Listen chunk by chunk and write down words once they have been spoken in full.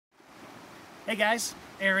Hey guys,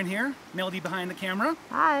 Aaron here, Melody behind the camera.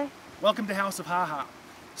 Hi. Welcome to House of Haha.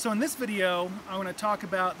 So in this video, I want to talk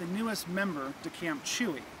about the newest member to Camp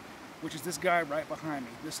Chewy, which is this guy right behind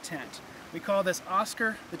me, this tent. We call this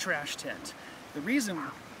Oscar the Trash Tent. The reason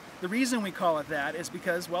we call it that is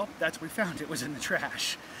because, well, that's where we found it, was in the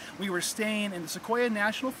trash. We were staying in the Sequoia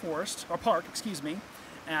National Forest, or Park, excuse me,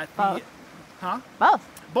 at the... Both. Huh?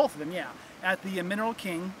 Both. Both of them, yeah. At the Mineral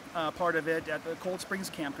King part of it, at the Cold Springs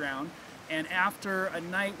Campground. And after a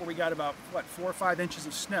night where we got about, what, 4 or 5 inches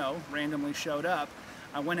of snow, randomly showed up,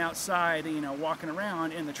 I went outside, walking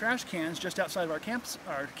around in the trash cans just outside of our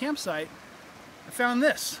campsite. I found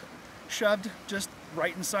this, shoved just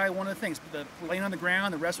right inside one of the things. Laying on the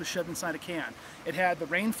ground, the rest was shoved inside a can. It had the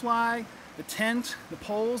rain fly, the tent, the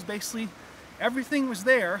poles, basically everything was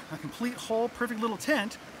there, a complete whole perfect little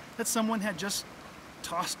tent that someone had just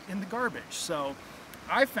tossed in the garbage. So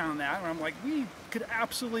I found that, and I'm like, we could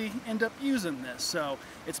absolutely end up using this. So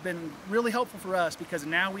it's been really helpful for us because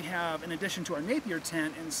now we have, in addition to our Napier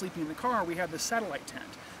tent and sleeping in the car, we have the satellite tent.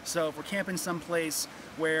 So if we're camping someplace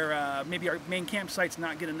where maybe our main campsite's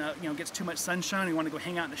not getting enough, gets too much sunshine, we want to go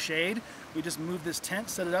hang out in the shade, we just move this tent,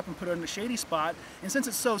 set it up, and put it in a shady spot. And since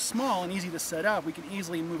it's so small and easy to set up, we can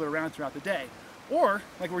easily move it around throughout the day. Or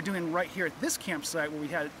like we're doing right here at this campsite where we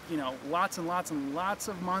had, lots and lots and lots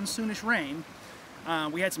of monsoonish rain.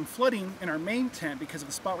 We had some flooding in our main tent because of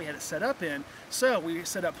the spot we had it set up in. So we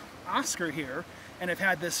set up Oscar here and have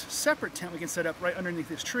had this separate tent we can set up right underneath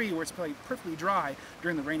this tree where it's probably perfectly dry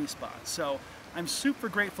during the rainy spots. So I'm super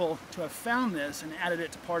grateful to have found this and added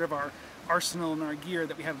it to part of our arsenal and our gear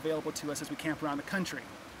that we have available to us as we camp around the country.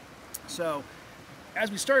 So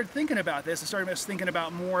as we started thinking about this, it started us thinking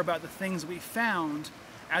about more about the things we found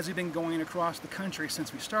as we've been going across the country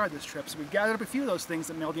since we started this trip. So we've gathered up a few of those things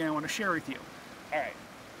that Melody and I want to share with you. All right,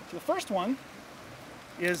 so the first one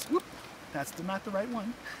is, whoop, that's not the right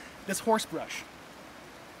one, this horse brush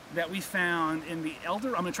that we found in the I'm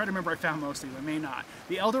going to try to remember I found most of these, I may not.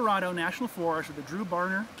 The El Dorado National Forest or the Drew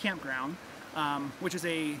Barner Campground, which is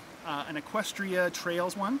an Equestria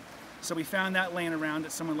Trails one. So we found that laying around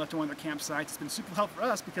that someone left on one of their campsites. It's been super helpful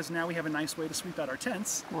for us because now we have a nice way to sweep out our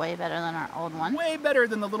tents. Way better than our old one. Way better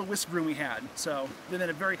than the little whisk broom we had. So then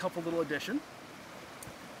a very helpful little addition.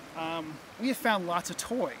 We have found lots of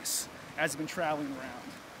toys as we've been traveling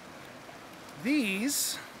around.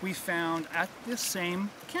 These we found at this same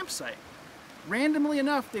campsite. Randomly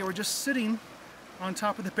enough, they were just sitting on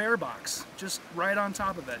top of the bear box, just right on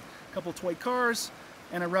top of it. A couple toy cars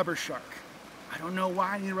and a rubber shark. I don't know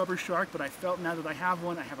why I need a rubber shark, but I felt now that I have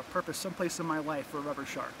one, I have a purpose someplace in my life for a rubber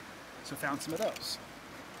shark. So I found some of those.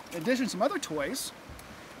 In addition to some other toys,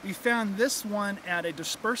 we found this one at a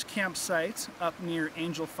dispersed campsite up near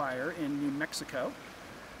Angel Fire in New Mexico.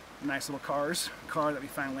 Nice little car that we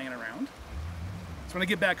found laying around. So when I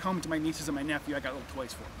get back home to my nieces and my nephew, I got little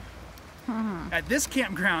toys for them. At this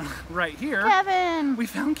campground right here, Kevin! We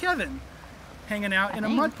found Kevin hanging out in a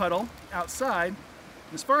mud puddle outside.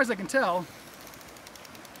 And as far as I can tell,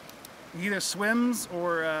 he either swims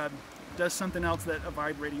or does something else that a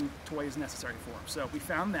vibrating toy is necessary for him. So we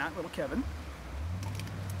found that, little Kevin.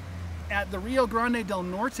 At the Rio Grande del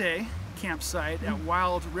Norte campsite at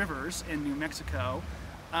Wild Rivers in New Mexico,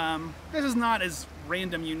 this is not as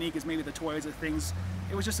random unique as maybe the toys or things.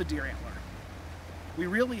 It was just a deer antler. We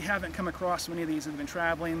really haven't come across many of these that have been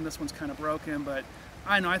traveling. This one's kind of broken, but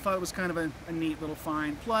I know, I thought it was kind of a neat little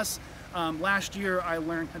find. Plus, last year I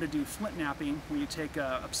learned how to do flint knapping, where you take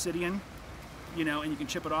obsidian, and you can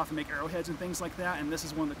chip it off and make arrowheads and things like that. And this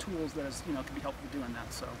is one of the tools that is, can be helpful for doing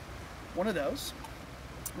that. So, one of those.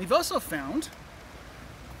 We've also found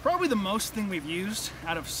probably the most thing we've used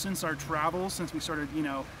since our travels, since we started,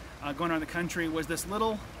 going around the country, was this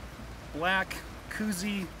little black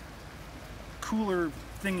koozie cooler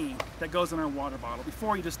thingy that goes in our water bottle.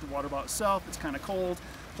 Before, the water bottle itself, it's kind of cold.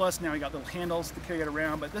 Plus, now we got little handles to carry it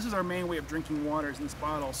around. But this is our main way of drinking water is in this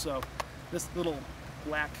bottle. So, this little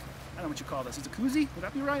black, I don't know what you call this. Is it a koozie? Would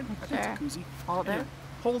that be right? I think it's a koozie. Holder. Anyway,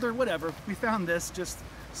 holder, whatever. We found this just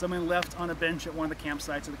someone left on a bench at one of the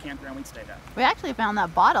campsites of the campground we'd stayed at. We actually found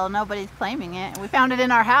that bottle. Nobody's claiming it. We found it in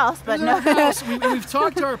our house, but no. We've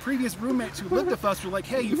talked to our previous roommates who looked at us. We're like,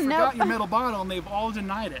 hey, you forgot your metal bottle, and they've all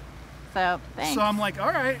denied it. So thanks. So I'm like, all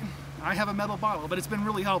right, I have a metal bottle, but it's been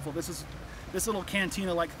really helpful. This little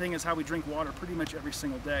cantina-like thing is how we drink water pretty much every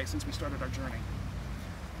single day since we started our journey.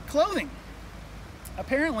 Clothing.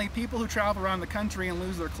 Apparently, people who travel around the country and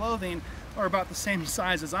lose their clothing are about the same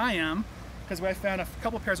size as I am, because I found a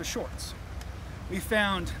couple pairs of shorts. We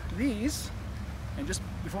found these, and just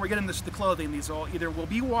before we get into the clothing, these all either will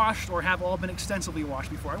be washed or have all been extensively washed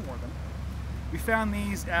before I wore them. We found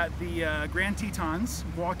these at the Grand Tetons,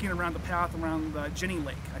 walking around the path around the Jenny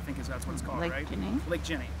Lake, I think that's what it's called, Lake right? Jenny. Lake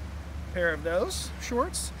Jenny. Pair of those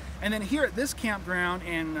shorts. And then here at this campground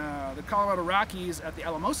in the Colorado Rockies at the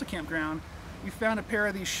Alamosa campground, we found a pair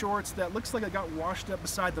of these shorts that looks like it got washed up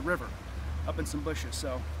beside the river, up in some bushes.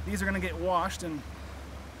 So these are gonna get washed, and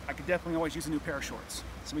I could definitely always use a new pair of shorts.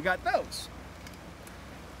 So we got those.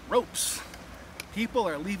 Ropes. People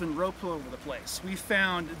are leaving rope all over the place. We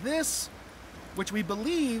found this, which we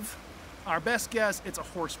believe, our best guess, it's a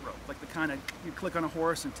horse rope, like the kind of, you click on a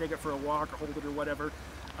horse and take it for a walk or hold it or whatever.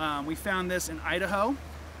 We found this in Idaho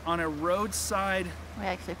on a roadside. We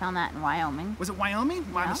actually found that in Wyoming. Was it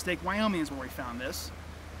Wyoming? My mistake. Wyoming is where we found this.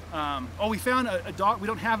 Oh, we found a dog. We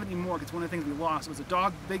don't have it anymore because one of the things we lost. It was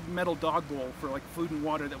a big metal dog bowl for like food and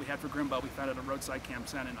water that we had for Grimlock. We found at a roadside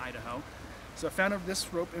campsite in Idaho. So I found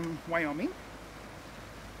this rope in Wyoming.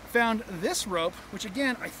 Found this rope, which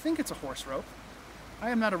again, I think it's a horse rope. I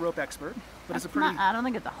am not a rope expert, but it's a pretty... I don't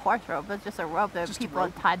think it's a horse rope. It's just a rope that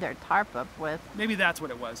people tied their tarp up with. Maybe that's what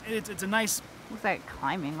it was. It's a nice... Looks like a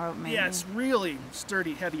climbing rope, maybe. Yeah, it's really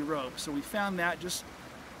sturdy, heavy rope. So we found that just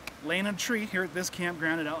laying in a tree here at this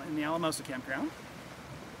campground in the Alamosa campground.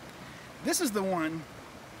 This is the one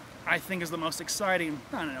I think is the most exciting,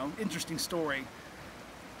 I don't know, interesting story.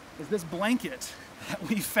 Is this blanket that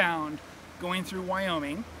we found going through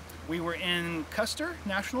Wyoming. We were in Custer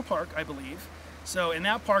National Park, I believe. So, and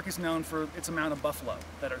that park is known for its amount of buffalo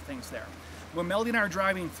that are things there. When Melody and I were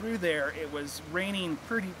driving through there, it was raining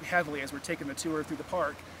pretty heavily as we're taking the tour through the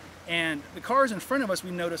park. And the cars in front of us,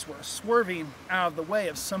 we noticed, were swerving out of the way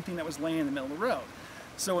of something that was laying in the middle of the road.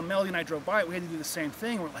 So when Melody and I drove by it, we had to do the same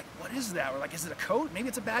thing. We're like, what is that? We're like, is it a coat? Maybe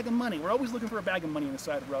it's a bag of money. We're always looking for a bag of money on the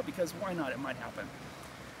side of the road because why not? It might happen.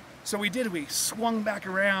 So we did. We swung back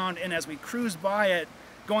around, and as we cruised by it,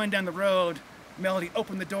 going down the road, Melody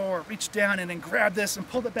opened the door, reached down, and then grabbed this and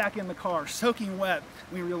pulled it back in the car, soaking wet.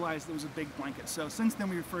 We realized it was a big blanket. So since then,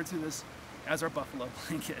 we refer to this as our buffalo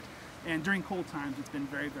blanket. And during cold times, it's been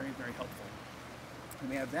very, very, very helpful. And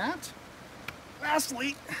we have that.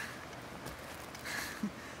 Lastly,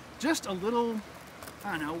 just a little,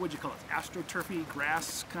 I don't know, what'd you call it? AstroTurfy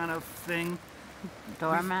grass kind of thing.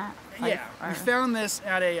 Doormat? Yeah, we found this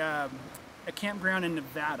at a campground in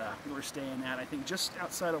Nevada we were staying at, I think just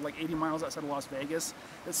outside of, like 80 miles outside of Las Vegas,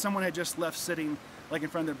 that someone had just left sitting like in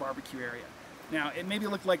front of their barbecue area. Now, it maybe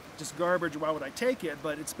looked like just garbage, why would I take it?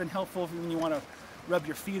 But it's been helpful when you want to rub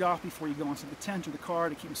your feet off before you go into the tent or the car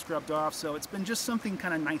to keep them scrubbed off. So it's been just something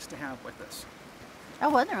kind of nice to have with us.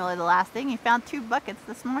 That wasn't really the last thing. You found 2 buckets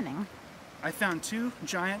this morning. I found 2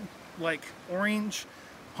 giant, like orange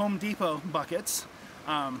Home Depot buckets.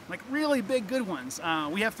 Like really big, good ones.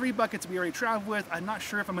 We have 3 buckets we already traveled with. I'm not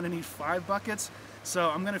sure if I'm going to need 5 buckets, so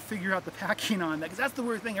I'm going to figure out the packing on that, because that's the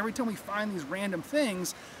weird thing. Every time we find these random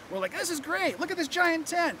things, we're like, this is great. Look at this giant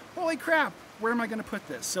tent. Holy crap. Where am I going to put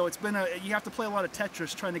this? So it's been you have to play a lot of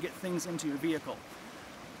Tetris trying to get things into your vehicle.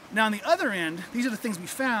 Now on the other end, these are the things we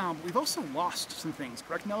found, but we've also lost some things,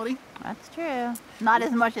 correct, Melody? That's true. Not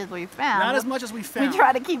as much as we found. Not as much as we found. We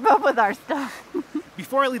try to keep up with our stuff.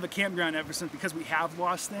 Before I leave a campground, ever since, because we have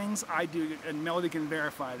lost things, I do, and Melody can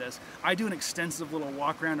verify this, I do an extensive little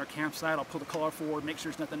walk around our campsite. I'll pull the collar forward, make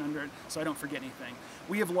sure there's nothing under it, so I don't forget anything.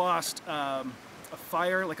 We have lost a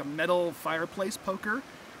fire, like a metal fireplace poker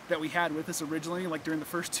that we had with us originally, like during the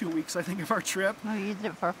first 2 weeks, I think, of our trip. We used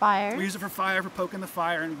it for fire. We used it for fire, for poking the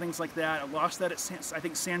fire and things like that. I lost that at, I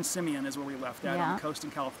think, San Simeon is where we left that, on the coast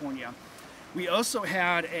in California. We also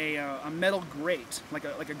had a metal grate, like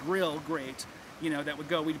a grill grate, you know, that would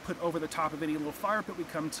go, we'd put over the top of any little fire pit we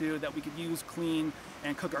come to that we could use, clean,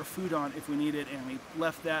 and cook our food on if we need it. And we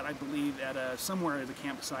left that, I believe, at somewhere as a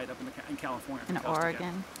campsite up in California. In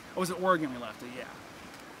Oregon. Oh, was it Oregon we left it? Yeah.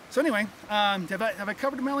 So anyway, have I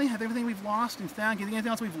covered, Melly? Have everything we've lost and found? Anything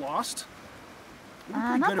else we've lost?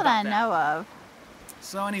 Not that I know of.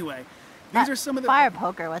 So anyway, these are some of the... fire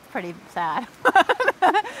poker was pretty sad.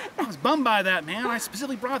 I was bummed by that, man. I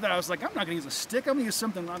specifically brought that. I was like, I'm not going to use a stick. I'm going to use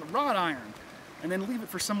something on a wrought iron. And then leave it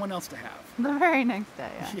for someone else to have. The very next day,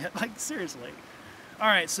 yeah. Yeah, like seriously. All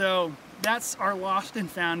right, so that's our lost and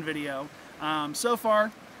found video. So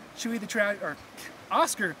far,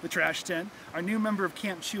 Oscar the Trash Tent, our new member of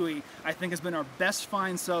Camp Chewy, I think has been our best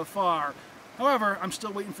find so far. However, I'm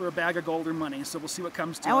still waiting for a bag of gold or money, so we'll see what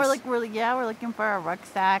comes to us. And we're looking for a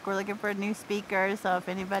rucksack. We're looking for new speakers. So if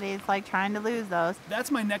anybody's like trying to lose those,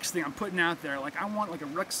 that's my next thing I'm putting out there. Like I want like a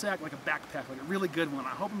rucksack, like a backpack, like a really good one. I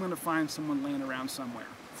hope I'm going to find someone laying around somewhere.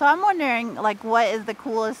 So I'm wondering, like, what is the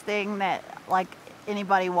coolest thing that, like,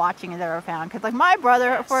 anybody watching has ever found. Because like my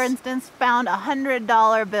brother, for instance, found a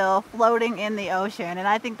 $100 bill floating in the ocean, and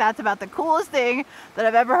I think that's about the coolest thing that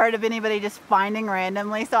I've ever heard of anybody just finding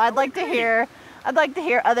randomly. So I'd like to hear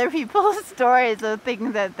other people's stories of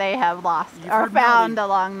things that they have lost or found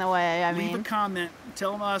along the way. Leave a comment.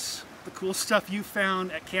 Tell us the cool stuff you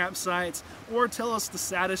found at campsites, or tell us the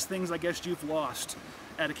saddest things I guess you've lost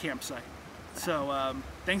at a campsite. So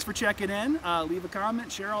thanks for checking in. Leave a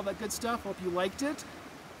comment, share all that good stuff. Hope you liked it.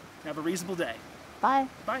 Have a reasonable day. Bye.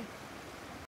 Bye.